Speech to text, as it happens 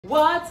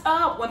What's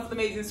up, wonderful,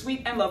 amazing,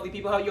 sweet, and lovely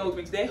people? How you all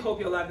doing today?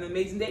 Hope you're having an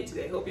amazing day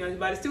today. Hope you're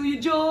invited to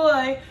your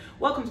joy.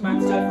 Welcome to my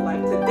Joyful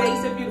Life.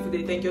 Today's a beautiful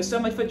day. Thank you so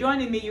much for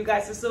joining me. You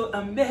guys are so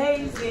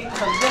amazing, amazing.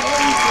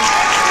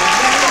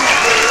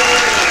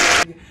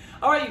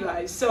 All right, you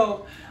guys.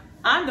 So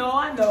I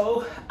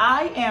know.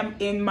 I am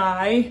in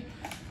my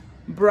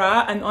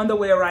bra and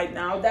underwear right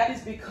now. That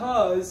is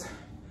because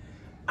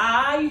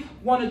I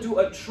want to do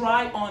a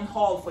try-on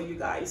haul for you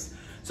guys.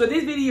 So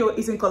this video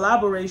is in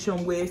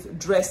collaboration with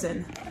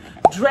Dressin.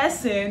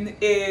 Dressin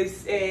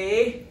is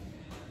a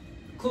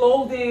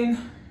clothing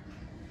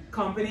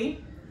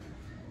company.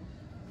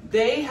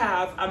 They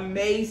have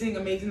amazing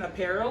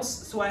apparels.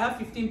 So I have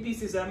 15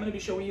 pieces that I'm going to be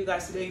showing you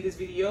guys today in this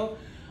video.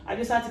 I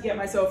just had to get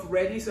myself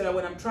ready so that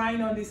when I'm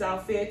trying on these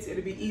outfits,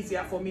 it'll be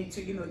easier for me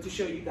to, to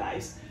show you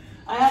guys.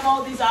 I have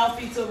all these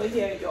outfits over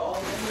here, y'all.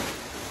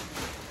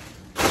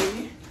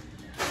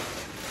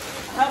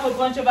 I have a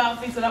bunch of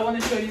outfits that I want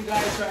to show you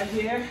guys right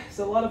here.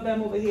 So a lot of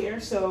them over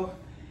here. So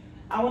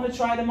I want to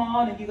try them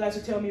on and you guys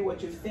will tell me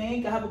what you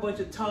think. I have a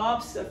bunch of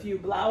tops, a few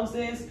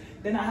blouses.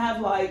 Then I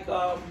have like 2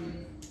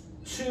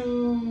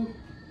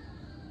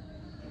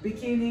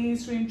 bikini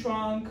swim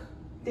trunk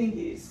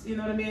thingies. You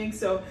know what I mean?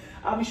 So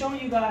I'll be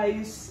showing you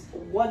guys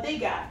what they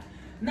got.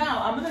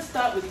 Now I'm going to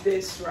start with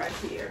this right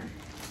here.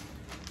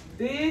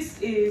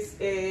 This is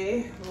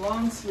a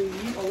long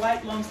sleeve, a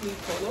white long sleeve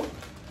polo.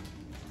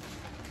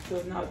 So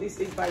now this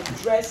is by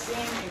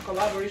Dressin in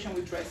collaboration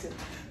with Dressin.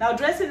 Now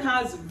Dressin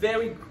has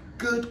very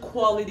good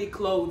quality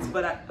clothes,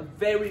 but at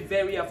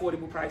very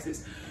affordable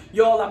prices.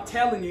 Y'all, I'm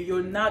telling you,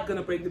 you're not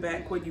gonna break the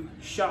bank when you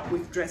shop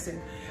with Dressin.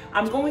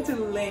 I'm going to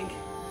link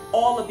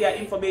all of their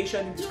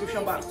information in the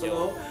description box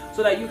below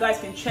so that you guys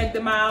can check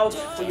them out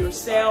for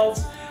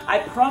yourselves. I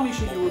promise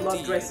you, you will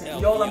love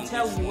Dressin. Y'all, I'm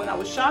telling you, when I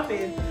was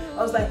shopping,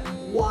 I was like,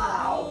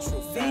 wow,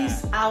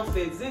 these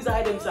outfits, these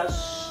items are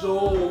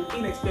so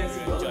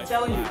inexpensive, y'all. I'm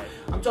telling you,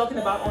 I'm talking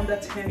about under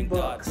 10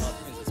 bucks.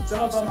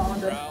 Some of them are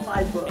under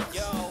 5 bucks.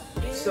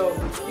 So,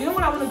 you know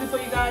what I want to do for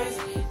you guys?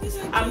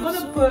 I'm going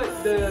to put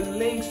the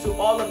links to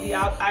all of the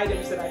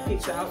items that I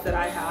picked out that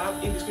I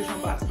have in the description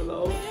box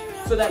below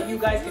so that you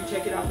guys can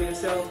check it out for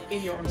yourself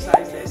in your own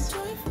sizes.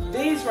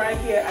 These right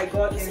here, I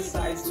got in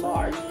size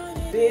large.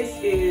 This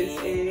is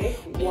a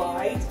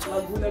white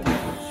Laguna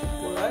Beach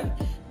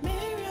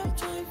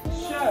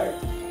shirt.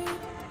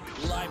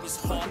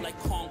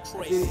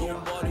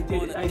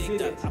 I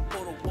did it.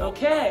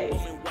 Okay.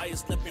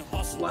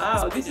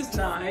 Wow, this is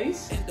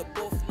nice.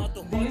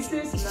 This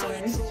is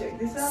nice. Check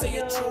this out,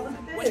 y'all.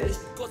 Look at this.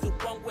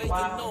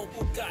 Wow.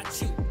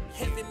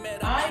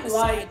 I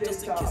like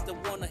this top. I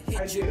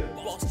do.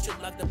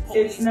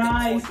 It's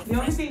nice. The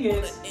only thing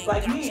is,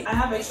 like me, I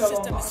have extra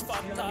long arms. You know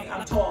what I mean?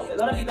 I'm tall. A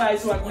lot of you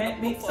guys who have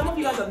met me, some of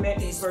you guys have met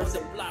me in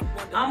person.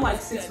 I'm like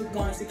 6'1",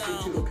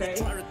 6'2", okay?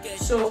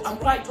 So I'm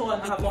quite tall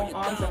and I have long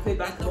arms. I played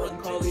basketball in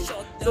college.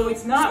 So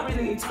it's not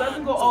really, it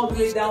doesn't go all the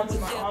way down to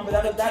my arm,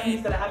 but that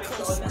means that I have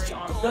extraordinary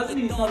arms. Doesn't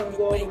mean it's not going to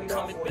go all the way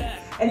down for you.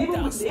 And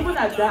even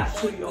at that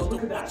too, y'all,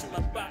 look at that.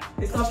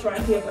 It stops right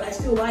here, but I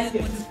still like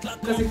it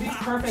because it fits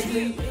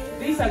perfectly.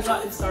 These I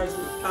got in size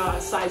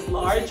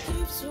large.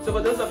 So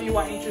for those of you who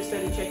are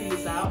interested in checking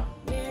this out,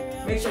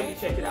 make sure you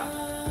check it out.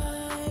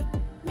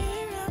 Yo,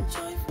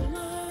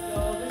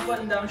 this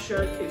button-down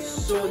shirt is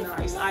so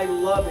nice. I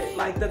love it.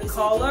 Like the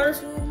color,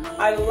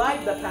 I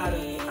like the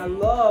pattern. I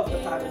love the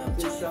pattern of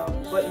this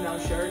button-down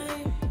shirt.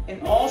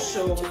 And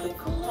also the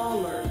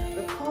color.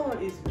 The color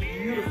is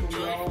beautiful,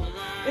 y'all.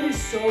 It is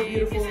so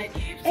beautiful.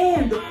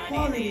 And the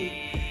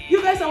quality.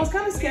 You guys, I was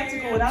kind of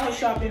skeptical when I was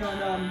shopping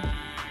on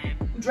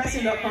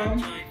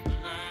Dressin.com.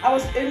 I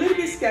was a little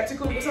bit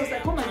skeptical because I was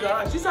like, oh my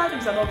gosh, these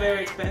items are not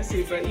very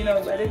expensive, but you know,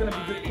 are they gonna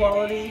be good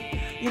quality?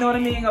 You know what I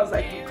mean? I was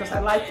like, because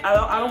I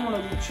don't want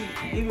to look cheap.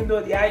 Even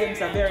though the items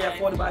are very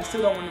affordable, I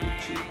still don't want to look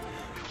cheap.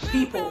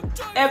 People,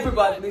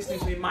 everybody listening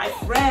to me, my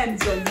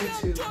friends on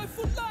YouTube,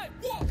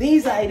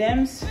 these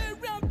items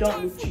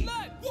don't look cheap.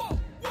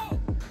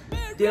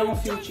 They don't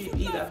feel cheap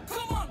either.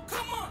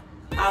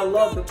 I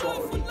love the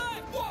quality.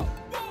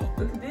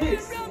 Look at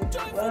this,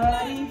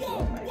 buddy.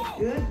 Oh my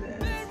goodness.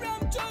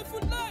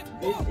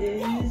 This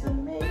is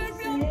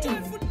amazing.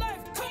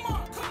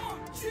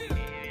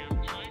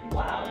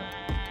 Wow.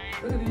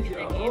 Look at this,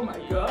 y'all. Oh my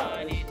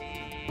gosh.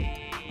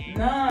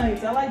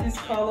 Nice. I like this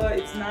color.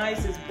 It's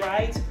nice. It's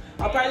bright.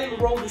 I'll probably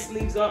roll the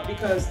sleeves up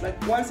because,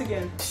 like, once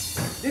again,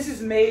 this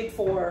is made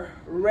for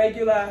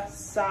regular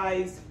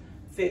size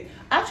fit.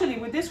 Actually,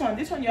 with this one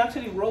you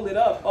actually roll it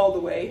up all the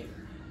way.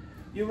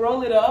 You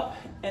roll it up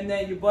and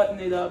then you button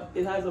it up.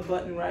 It has a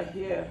button right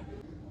here.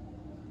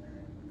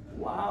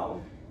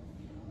 Wow.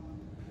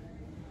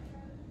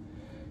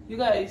 You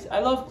guys,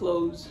 I love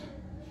clothes.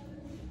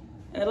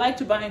 And I like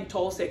to buy in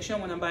tall section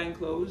when I'm buying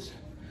clothes.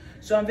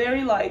 So I'm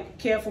very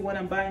careful when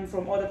I'm buying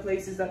from other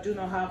places that do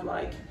not have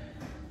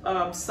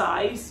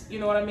size. You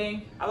know what I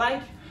mean?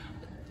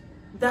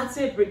 That's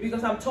it,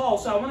 because I'm tall.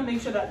 So I want to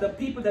make sure that the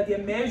people that they're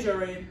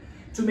measuring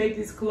to make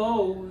these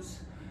clothes,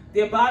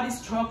 their body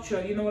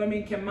structure, you know what I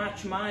mean, can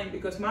match mine,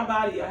 because my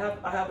body, I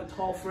have a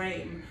tall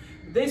frame.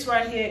 This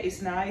right here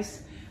is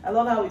nice. I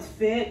love how it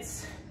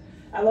fits.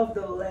 I love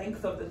the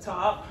length of the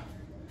top.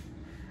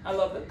 I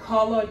love the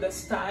color, the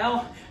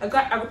style. I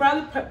could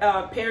probably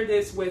pair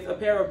this with a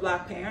pair of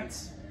black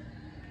pants,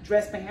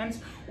 dress pants,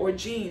 or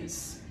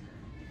jeans.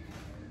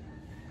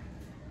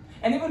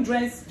 And even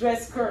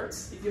dress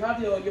skirts. If you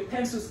have your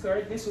pencil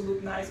skirt, this will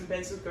look nice in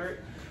pencil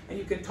skirt. And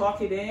you can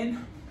tuck it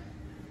in.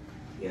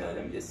 You know,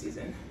 let me just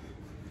season.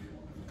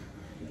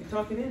 You can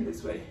tuck it in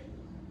this way.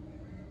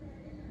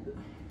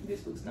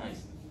 This looks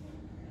nice.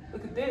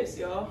 Look at this,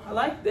 y'all. I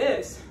like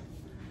this.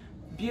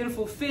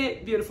 Beautiful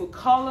fit, beautiful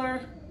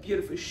color,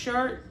 beautiful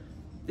shirt.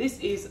 This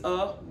is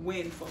a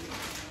win for me.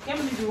 Can't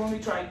believe we only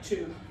tried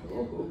two.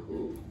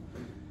 Ooh.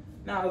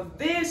 Now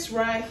this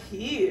right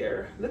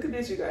here, look at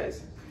this, you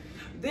guys.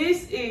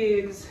 This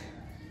is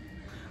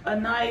a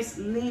nice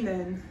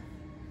linen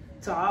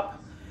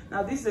top.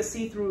 Now this is a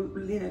see-through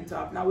linen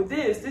top. Now with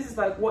this is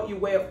like what you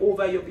wear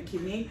over your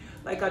bikini,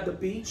 like at the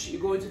beach. You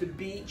go into the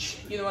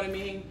beach, you know what I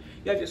mean?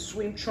 You have your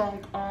swim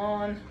trunk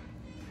on.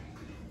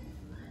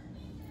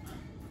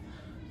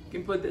 You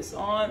can put this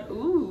on.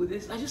 Ooh,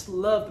 this, I just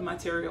love the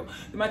material.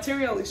 The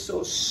material is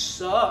so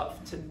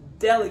soft and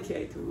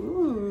delicate.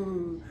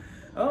 Ooh,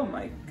 oh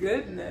my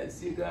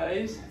goodness, you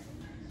guys.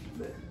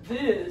 But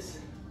this,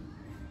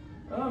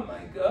 oh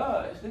my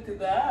gosh, look at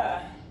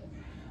that.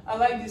 I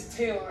like this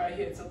tail right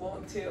here. It's a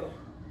long tail.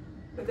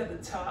 Look at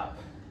the top.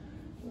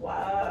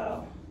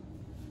 Wow.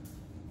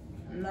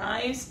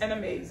 Nice and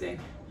amazing.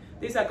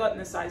 These I got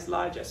in a size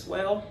large as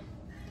well.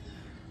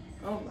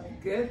 Oh my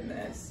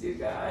goodness, you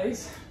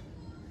guys.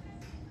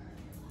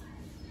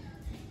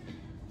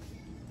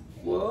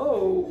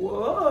 Whoa,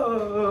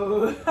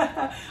 whoa.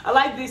 I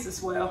like this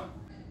as well.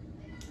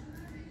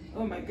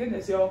 Oh my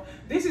goodness, y'all.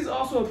 This is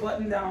also a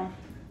button down.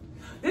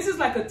 This is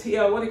like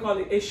a, what do you call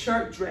it? A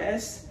shirt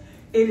dress.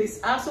 It is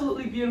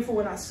absolutely beautiful.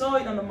 When I saw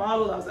it on the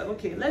model, I was like,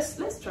 okay, let's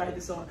try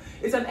this on.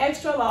 It's an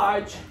extra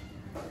large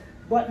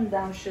button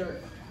down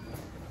shirt.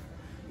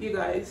 You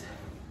guys.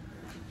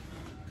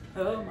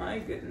 Oh my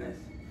goodness.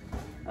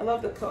 I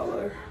love the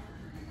color.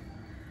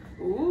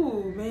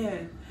 Ooh,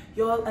 man.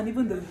 Y'all, and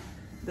even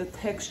the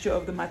texture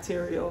of the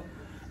material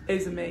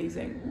is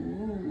amazing.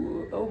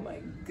 Ooh, oh my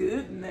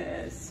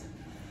goodness.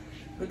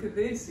 Look at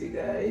this, you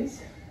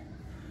guys.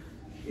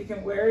 You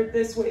can wear it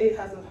this way. It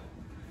has a,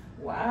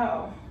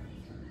 wow.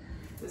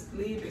 The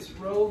sleeve is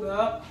rolled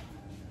up.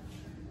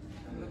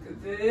 And look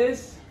at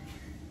this.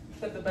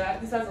 Look at the back.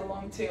 This has a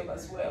long tail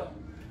as well.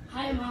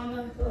 Hi,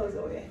 Mama. Oh,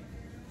 Zoe.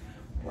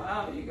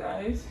 Wow, you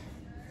guys.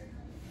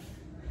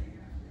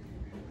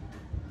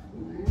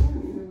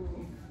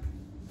 Ooh.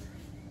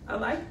 I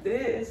like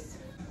this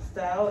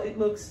style. It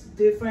looks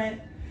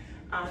different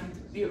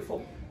and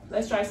beautiful.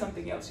 Let's try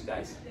something else, you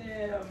guys.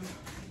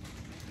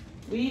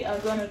 We are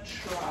gonna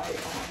try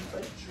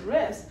on a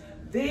dress.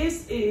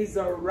 This is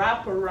a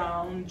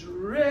wraparound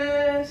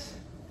dress.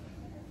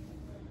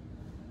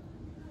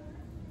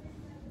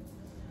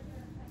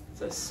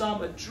 It's a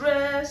summer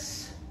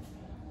dress.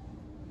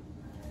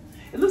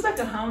 It looks like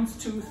a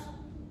houndstooth.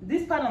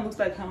 This pattern looks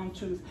like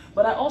houndstooth,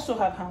 but I also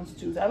have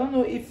houndstooth. I don't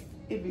know if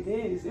it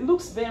is. It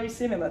looks very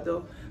similar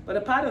though, but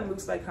the pattern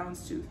looks like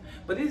houndstooth.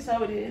 But this is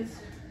how it is.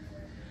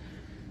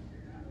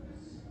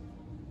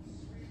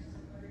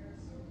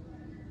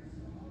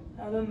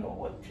 I don't know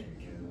what to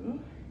do.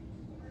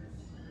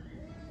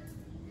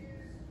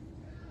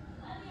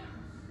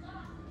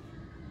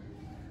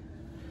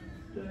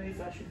 Don't know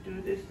if I should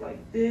do this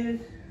like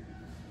this.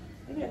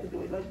 Maybe I could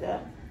do it like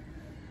that.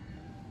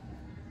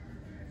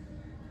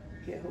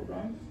 Okay, hold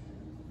on.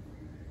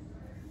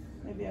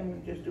 Maybe I'm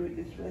gonna just do it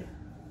this way.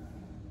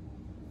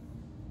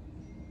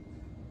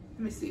 Let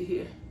me see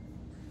here.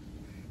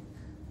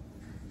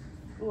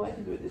 Oh, I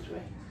can do it this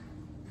way.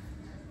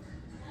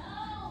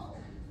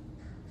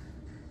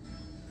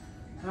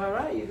 All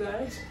right, you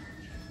guys.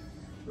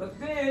 Look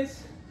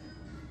this.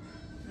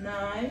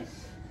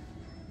 Nice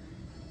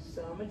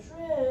summer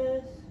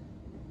dress.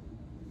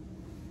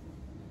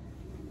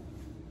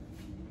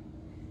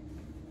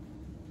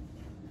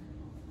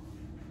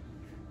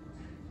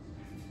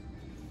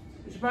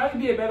 It should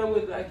probably be a better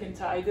way that I can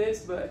tie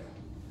this, but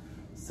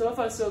so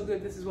far so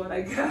good. This is what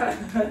I got.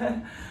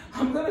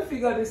 I'm gonna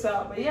figure this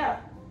out, but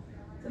yeah,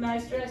 it's a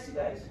nice dress, you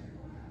guys.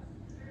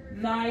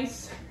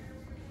 Nice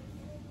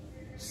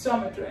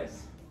summer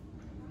dress.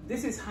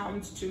 This is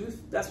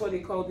houndstooth. That's what they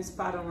call this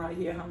pattern right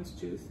here,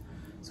 houndstooth.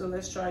 So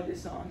let's try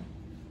this on.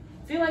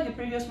 I feel like the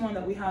previous one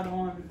that we had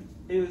on,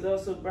 it was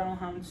also brown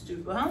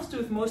houndstooth. But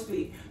houndstooth,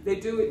 mostly, they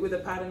do it with a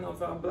pattern of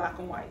black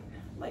and white,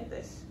 like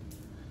this.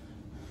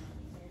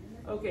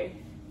 Okay.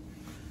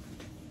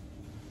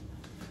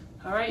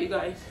 All right, you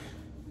guys.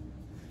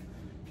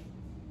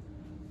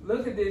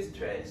 Look at this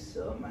dress.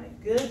 Oh my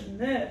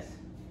goodness.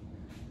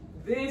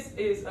 This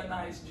is a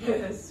nice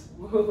dress.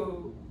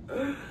 Whoa.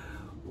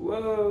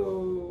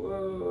 Whoa,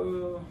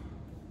 whoa.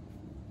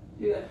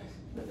 Yeah,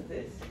 look at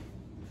this.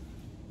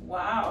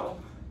 Wow.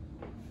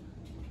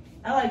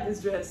 I like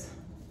this dress.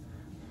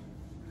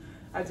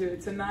 I do.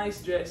 It's a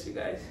nice dress, you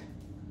guys.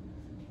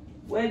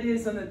 wear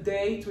this on a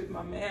date with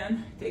my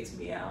man. Takes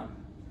me out.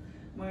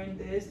 I'm wearing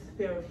this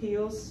pair of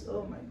heels.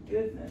 Oh my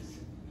goodness.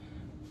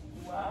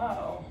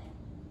 Wow.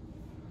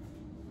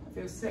 I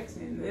feel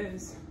sexy in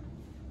this.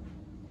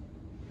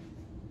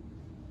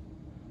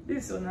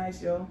 This is so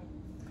nice, y'all.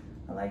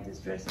 I like this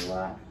dress a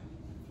lot.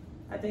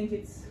 I think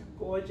it's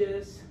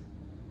gorgeous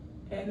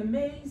and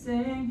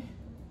amazing.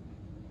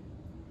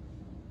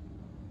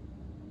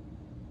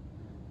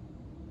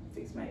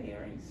 Fix my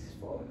earrings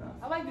falling off.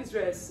 I like this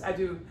dress, I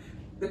do.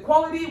 The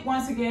quality,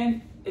 once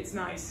again, it's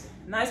nice.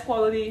 Nice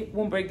quality,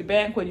 won't break the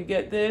bank when you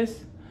get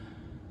this.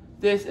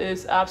 This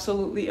is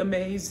absolutely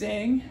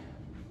amazing.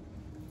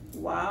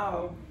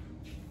 Wow.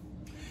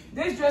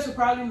 This dress will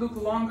probably look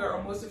longer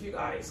on most of you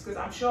guys, because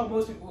I'm sure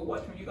most people will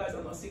watch when you guys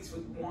are not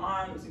 6'1"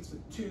 or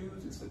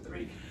 6'2",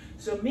 6'3".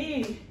 So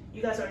me,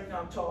 you guys already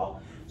know I'm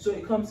tall, so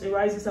it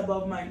rises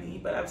above my knee,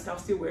 but I'll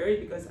still wear it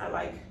because I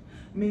like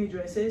mini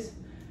dresses.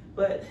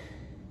 But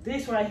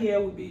this right here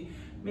would be,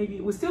 maybe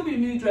it would still be a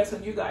mini dress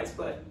on you guys,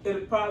 but it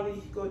would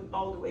probably go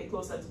all the way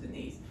closer to the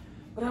knees.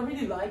 But I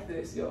really like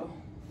this, yo.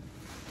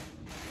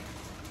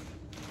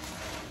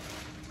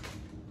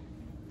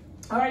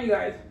 All right, you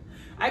guys.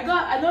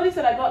 I noticed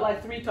that I got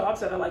like 3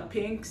 tops that are like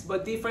pinks,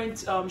 but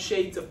different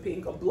shades of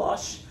pink or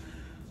blush.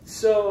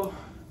 So,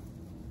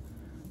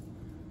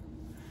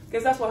 I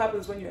guess that's what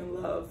happens when you're in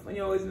love. When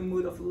you're always in the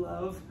mood of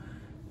love,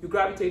 you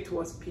gravitate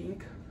towards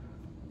pink.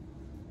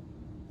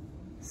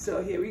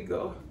 So here we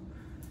go.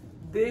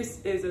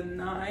 This is a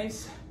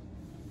nice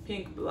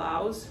pink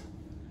blouse.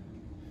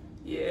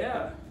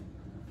 Yeah.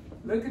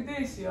 Look at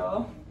this,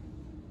 y'all.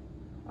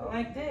 I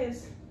like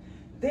this.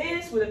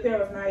 This with a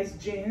pair of nice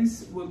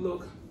jeans would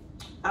look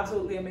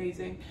absolutely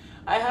amazing.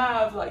 I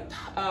have like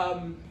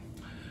I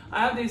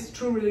have these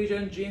True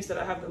Religion jeans that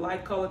I have the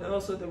light color and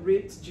also the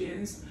ripped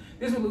jeans.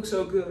 This would look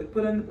so good.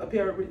 Put on a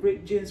pair of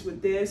ripped jeans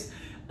with this,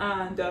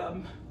 and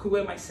could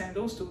wear my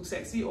sandals to look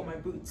sexy, or my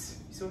boots.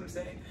 You see what I'm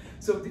saying?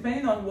 So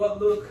depending on what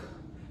look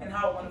and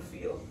how I want to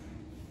feel,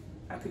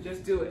 I could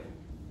just do it.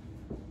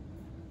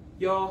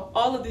 Y'all,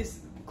 all of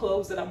these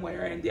clothes that I'm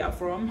wearing, they are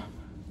from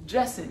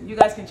Dressin. You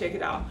guys can check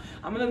it out.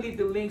 I'm gonna leave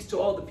the links to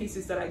all the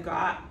pieces that I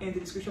got in the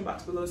description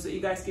box below, so you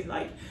guys can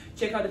like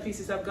check out the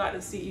pieces I've got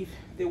and see if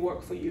they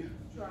work for you.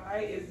 Try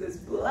is this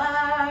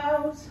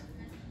blouse.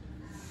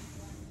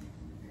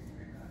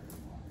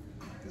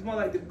 It's more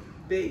like the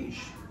beige,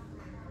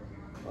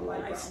 but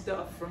like nice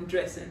stuff from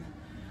Dressin.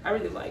 I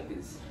really like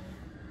this.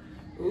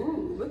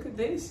 Ooh, look at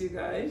this, you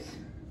guys.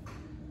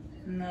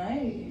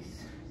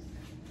 Nice.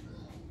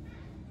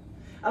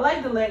 I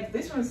like the length.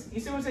 This one's, you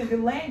see what I'm saying? The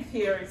length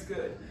here is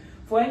good.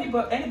 For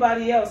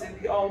anybody else,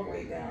 it'd be all the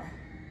way down.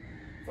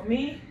 For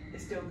me,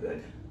 it's still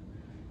good.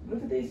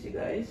 Look at this, you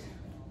guys.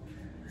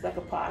 It's like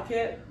a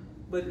pocket,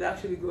 but it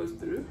actually goes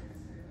through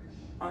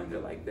under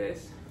like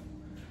this.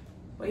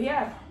 But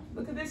yeah,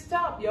 look at this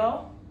top,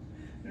 y'all.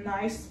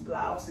 Nice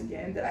blouse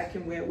again that I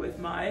can wear with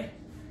my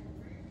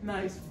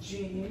nice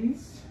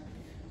jeans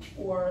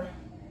or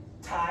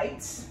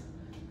tights.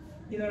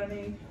 You know what I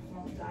mean?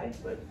 Not tights,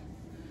 but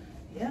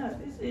yeah,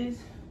 this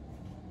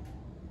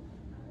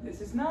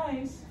is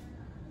nice.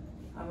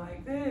 I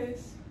like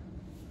this.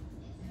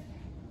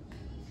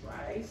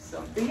 Try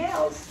something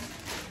else.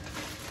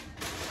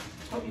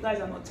 Hope you guys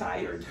are not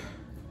tired,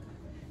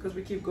 because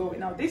we keep going.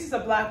 Now this is a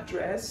black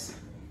dress.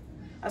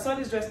 I saw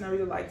this dress and I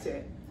really liked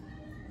it.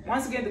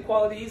 Once again, the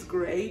quality is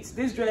great.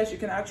 This dress you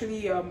can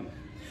actually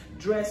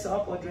dress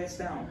up or dress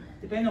down,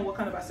 depending on what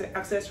kind of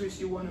accessories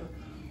you want to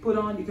put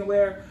on. You can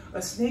wear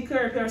a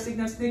sneaker, a pair of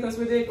sneakers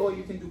with it, or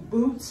you can do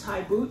boots,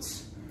 high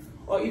boots,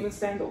 or even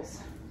sandals,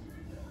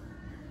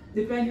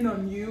 depending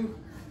on you.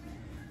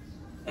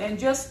 And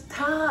just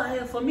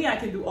style. For me, I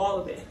can do all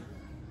of it.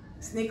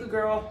 Sneaker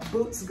girl,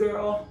 boots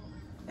girl,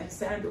 and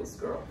sandals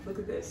girl. Look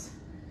at this.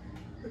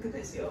 Look at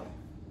this, yo.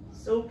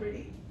 So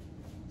pretty.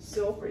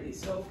 So pretty,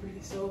 so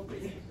pretty, so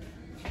pretty.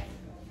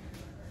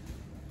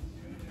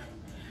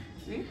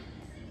 See?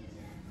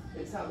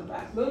 This how the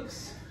back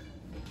looks.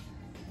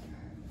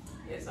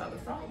 Here's how the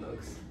front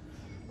looks.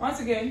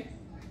 Once again,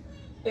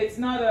 it's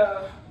not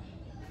a,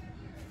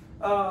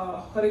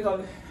 what do you call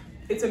it?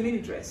 It's a mini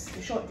dress,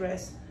 a short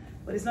dress,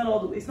 but it's not all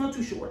the way, it's not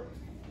too short.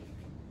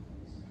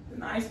 It's a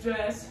nice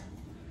dress.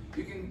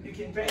 You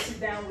can dress it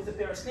down with a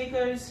pair of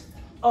sneakers,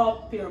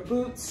 up, pair of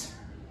boots,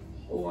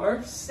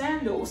 or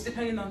sandals,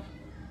 depending on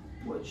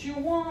what you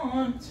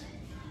want.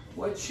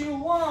 What you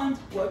want,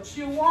 what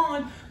you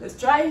want. Let's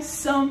try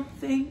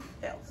something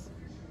else.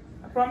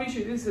 I promise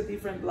you, this is a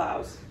different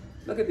blouse.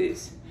 Look at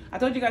this. I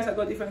told you guys I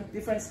got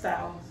different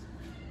styles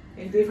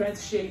in different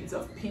shades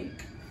of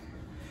pink.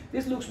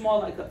 This looks more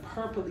like a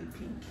purpley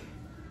pink.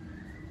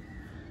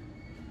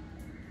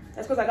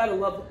 That's because I got a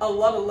lot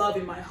of love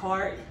in my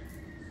heart.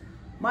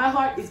 My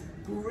heart is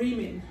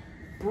brewing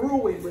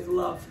with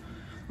love.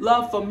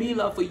 Love for me,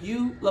 love for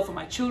you, love for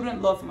my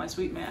children, love for my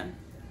sweet man,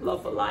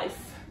 love for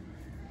life.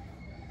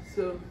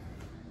 So,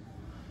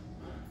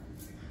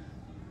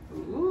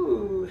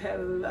 ooh,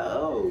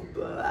 hello,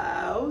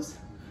 blouse.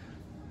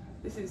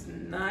 This is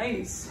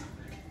nice.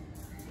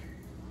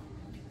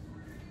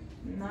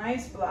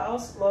 Nice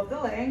blouse. Love the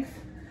length.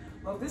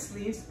 Love the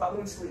sleeves,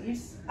 balloon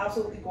sleeves.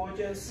 Absolutely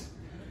gorgeous.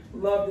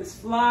 Love this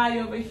fly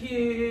over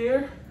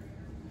here.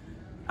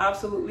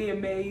 Absolutely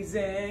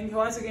amazing.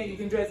 Once again, you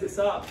can dress this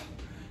up.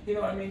 You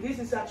know what I mean? This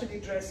is actually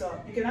dress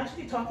up. You can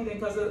actually tuck it in,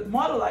 because the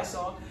model I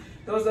saw,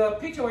 there was a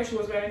picture where she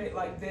was wearing it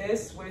like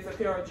this with a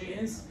pair of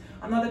jeans.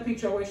 Another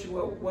picture where she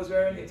was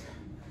wearing it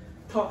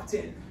tucked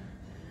in.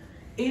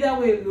 Either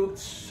way, it looked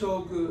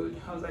so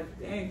good. I was like,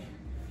 dang,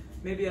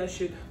 maybe I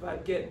should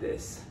get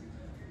this.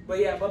 But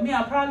yeah, but me,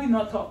 I'll probably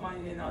not tuck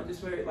mine in. I'll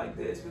just wear it like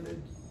this with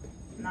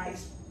a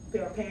nice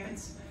pair of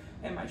pants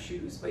and my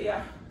shoes. But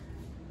yeah,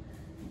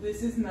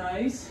 this is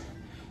nice.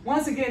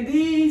 Once again,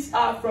 these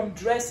are from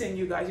Dressin,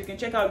 you guys. You can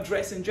check out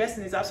Dressin.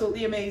 Dressin is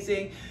absolutely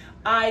amazing.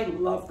 I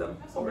love them.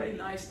 Already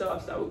nice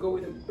stuff that will go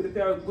with a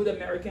pair of good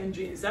American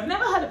jeans. I've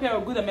never had a pair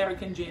of good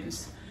American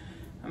jeans.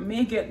 I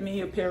may get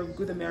me a pair of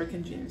good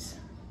American jeans.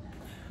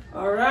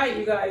 All right,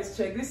 you guys,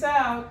 check this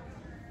out.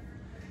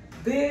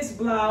 This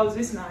blouse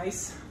is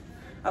nice.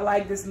 I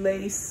like this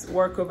lace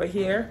work over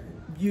here.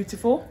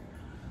 Beautiful.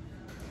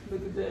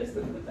 Look at this,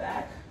 look at the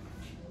back.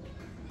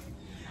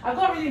 I've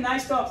got really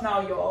nice tops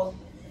now, y'all.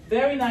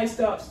 Very nice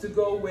tops to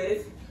go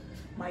with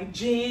my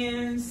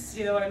jeans,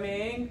 you know what I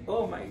mean?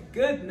 Oh my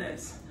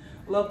goodness.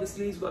 Love the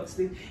sleeves, love the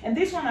sleeves. And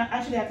this one,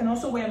 actually, I can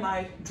also wear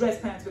my dress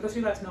pants, because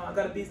you guys know I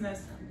got a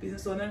business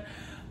owner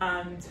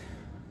and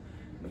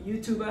I'm a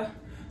YouTuber.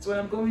 So when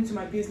I'm going to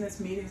my business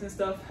meetings and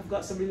stuff, I've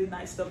got some really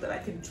nice stuff that I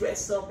can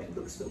dress up and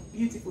look so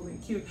beautiful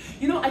and cute.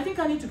 You know, I think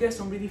I need to get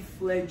some really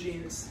flare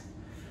jeans.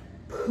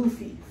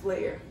 Poofy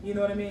flare, you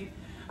know what I mean?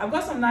 I've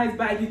got some nice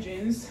baggy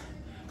jeans,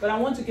 but I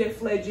want to get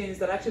flare jeans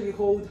that actually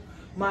hold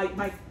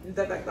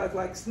that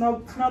like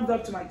snugged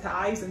up to my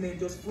thighs and then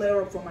just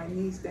flare up from my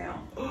knees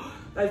down.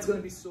 That's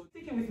gonna be so.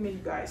 Sticking with me, you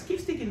guys.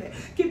 Keep sticking there.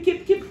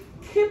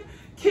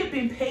 Keep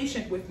being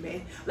patient with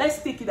me. Let's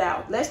stick it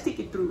out. Let's stick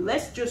it through.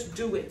 Let's just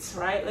do it,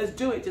 right? Let's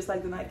do it just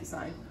like the Nike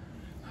sign.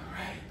 All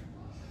right.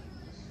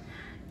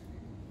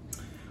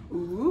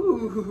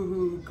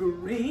 Ooh,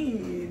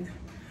 green.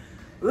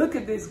 Look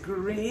at this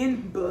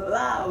green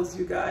blouse,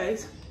 you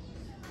guys.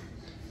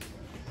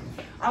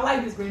 I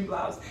like this green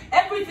blouse.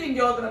 Everything,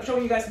 y'all, that I'm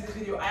showing you guys in this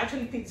video, I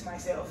actually picked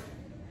myself.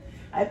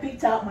 I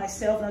picked out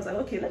myself and I was like,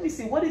 okay, let me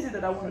see, what is it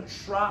that I want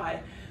to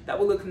try that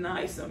will look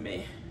nice on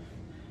me?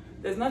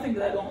 There's nothing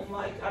that I don't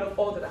like out of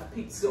all that I've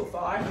picked so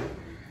far.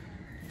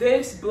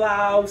 This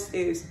blouse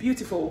is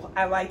beautiful.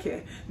 I like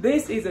it.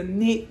 This is a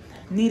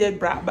knitted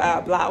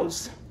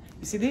blouse.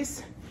 You see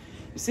this?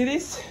 You see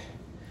this?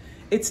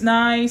 It's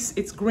nice.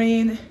 It's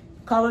green.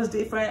 Color's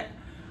different.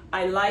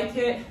 I like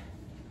it.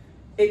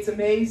 It's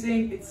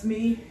amazing. It's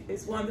me.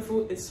 It's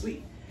wonderful. It's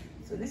sweet.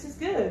 So this is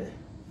good.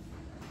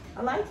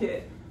 I like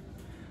it.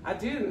 I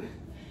do.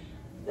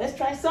 Let's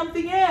try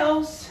something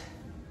else.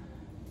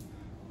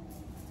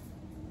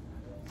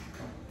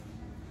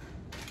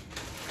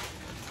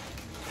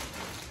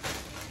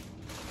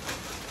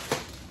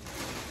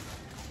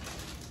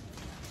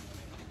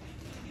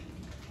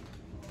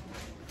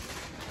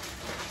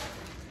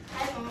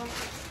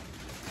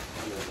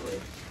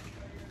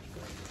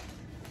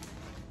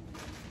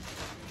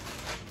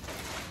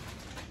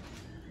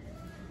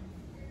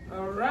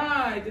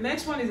 The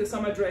next one is a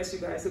summer dress, you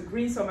guys, a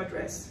green summer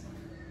dress.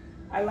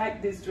 I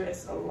like this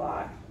dress a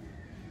lot.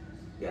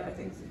 Yeah, I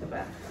think it's in the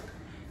back.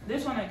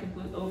 This one I can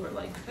put over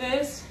like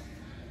this.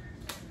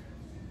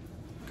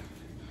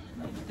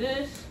 Like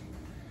this.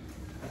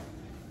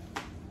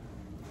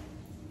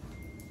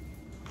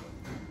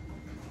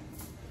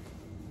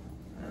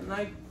 And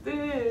like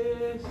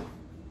this.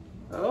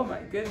 Oh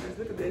my goodness,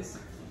 look at this.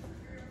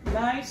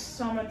 Nice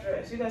summer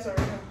dress. You guys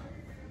already know.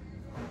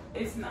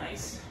 It's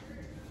nice.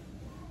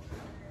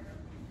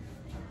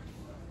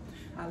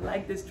 I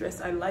like this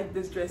dress. I like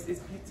this dress. It's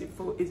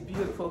beautiful. It's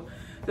beautiful.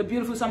 The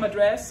beautiful summer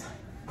dress.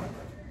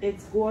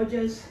 It's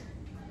gorgeous.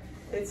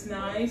 It's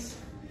nice.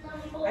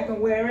 I can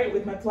wear it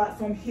with my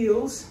platform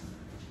heels,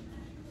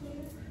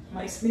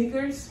 my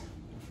sneakers,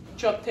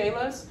 Chuck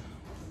Taylors,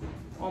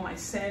 or my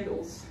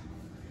sandals.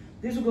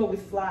 This will go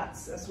with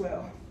flats as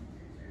well.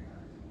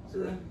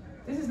 So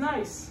this is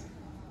nice.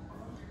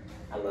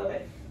 I love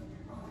it.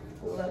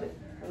 I love it.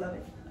 I love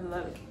it. I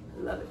love it.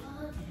 I love it.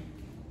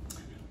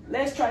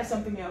 Let's try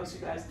something else,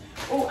 you guys.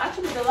 Oh,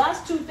 actually, the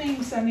last two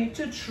things I need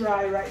to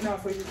try right now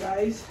for you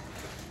guys.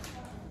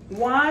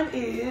 One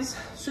is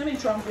swimming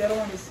trunk. The other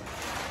one is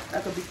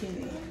like a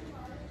bikini.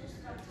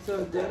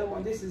 So the other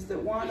one, this is the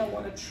one I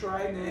want to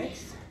try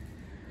next.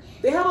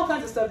 They have all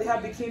kinds of stuff. They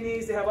have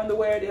bikinis, they have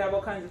underwear, they have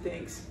all kinds of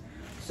things.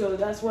 So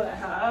that's what I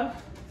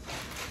have.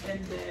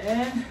 And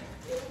then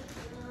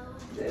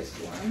this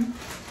one.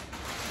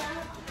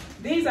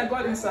 These I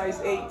got in size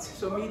 8,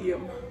 so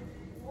medium.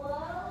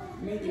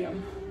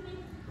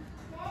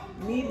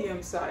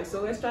 Medium size.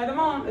 So let's try them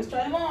on. Let's try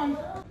them on.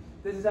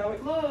 This is how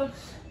it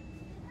looks.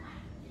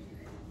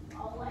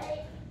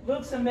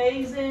 Looks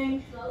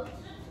amazing.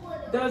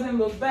 Doesn't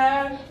look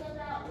bad.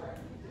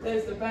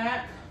 There's the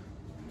back.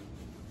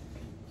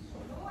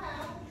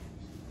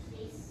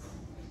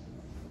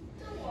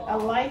 I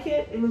like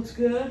it. It looks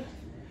good.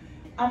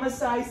 I'm a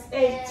size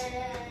 8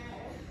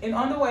 in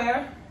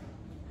underwear,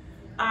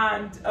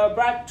 and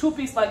a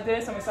two-piece like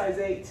this, I'm a size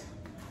 8.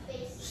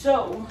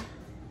 So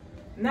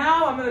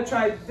now I'm gonna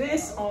try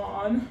this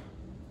on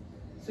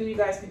so you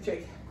guys can check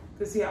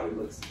to see how it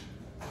looks.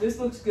 This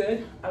looks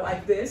good. I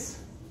like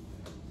this.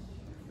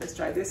 Let's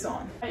try this on.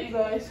 All right, you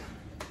guys.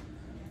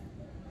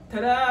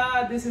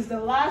 Ta-da! This is the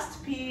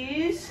last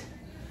piece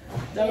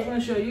that I was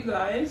gonna show you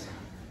guys.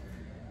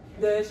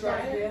 This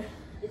right here.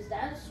 Is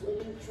that a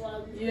swimming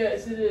trunk?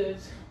 Yes, it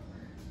is.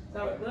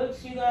 That's how it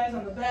looks, you guys,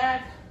 on the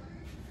back.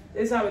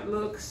 This is how it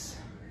looks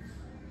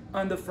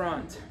on the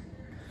front.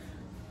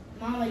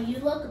 Mama, you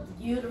look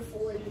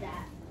beautiful in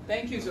that.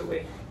 Thank you,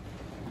 Zoe.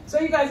 So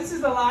you guys, this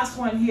is the last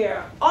one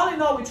here. All in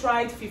all, we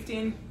tried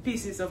 15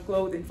 pieces of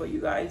clothing for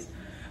you guys.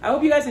 I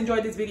hope you guys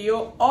enjoyed this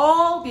video.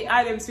 All the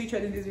items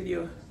featured in this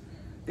video,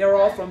 they're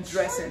all from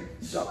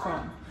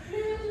Dressin.com.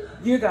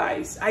 You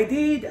guys, I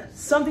did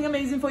something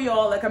amazing for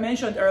y'all. Like I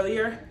mentioned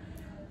earlier,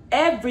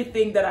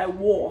 everything that I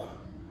wore,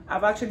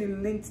 I've actually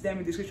linked them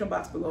in the description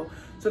box below,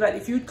 so that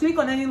if you click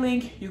on any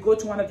link, you go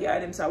to one of the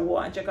items I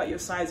wore and check out your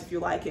size if you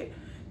like it.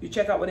 You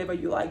check out whatever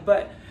you like.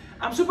 But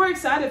I'm super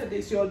excited for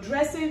this. Your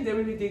Dressin, they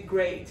really did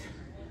great.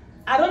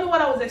 I don't know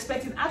what I was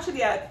expecting.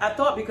 Actually, I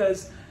thought,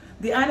 because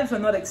the items were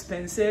not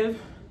expensive,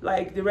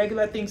 like the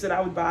regular things that I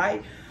would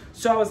buy.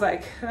 So I was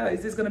like, oh,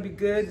 is this gonna be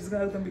good? Is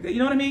this gonna be good? You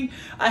know what I mean?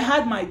 I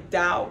had my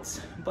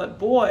doubts, but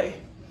boy,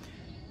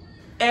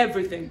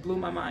 everything blew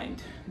my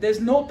mind. There's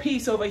no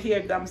piece over here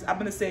that I'm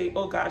gonna say,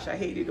 oh gosh, I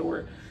hate it,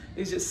 or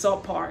it's just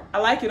subpar. I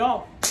like it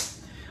all.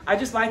 I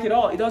just like it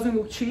all. It doesn't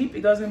look cheap.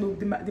 It doesn't look,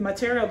 the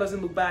material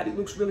doesn't look bad. It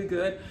looks really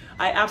good.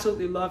 I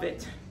absolutely love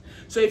it.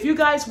 So if you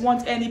guys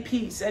want any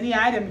piece, any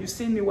item you've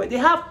seen me with, they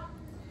have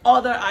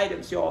other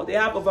items, y'all. They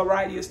have a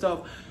variety of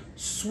stuff.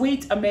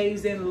 Sweet,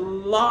 amazing,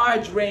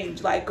 large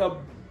range. Like I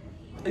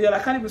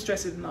can't even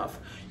stress it enough.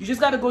 You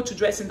just got to go to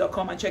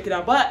Dressin.com and check it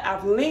out. But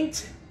I've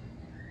linked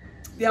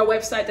their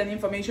website and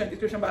information in the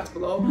description box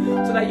below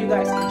so that you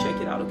guys can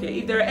check it out, okay?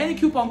 If there are any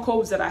coupon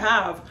codes that I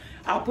have,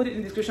 I'll put it in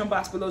the description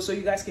box below so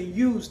you guys can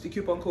use the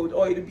coupon code,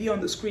 or it'll be on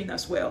the screen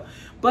as well.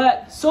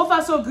 But so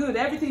far so good.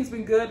 Everything's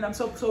been good, and I'm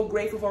so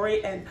grateful for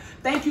it. And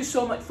thank you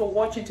so much for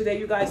watching today.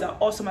 You guys are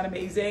awesome and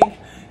amazing.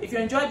 If you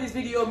enjoyed this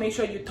video, make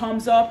sure you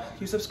thumbs up,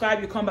 you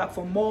subscribe, you come back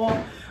for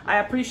more. I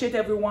appreciate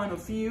every one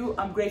of you.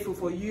 I'm grateful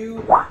for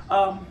you.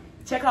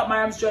 Check out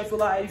Miriam's Joyful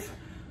Life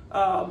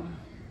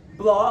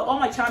blog, all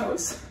my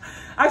channels.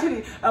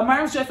 Actually,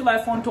 Miriam's Joyful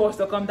Life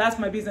Funtours.com, that's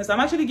my business. I'm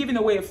actually giving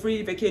away a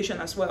free vacation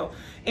as well.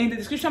 In the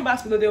description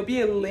box below, there'll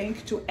be a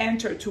link to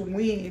enter to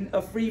win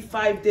a free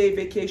 5-day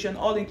vacation,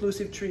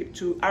 all-inclusive trip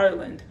to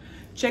Ireland.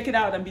 Check it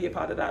out and be a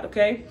part of that,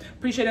 okay?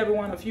 Appreciate every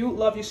one of you.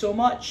 Love you so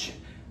much.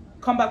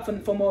 Come back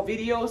for more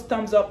videos.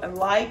 Thumbs up and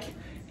like,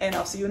 and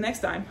I'll see you next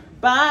time.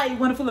 Bye,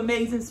 wonderful,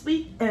 amazing,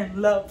 sweet, and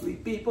lovely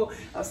people.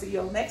 I'll see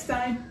you all next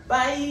time.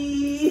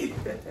 Bye.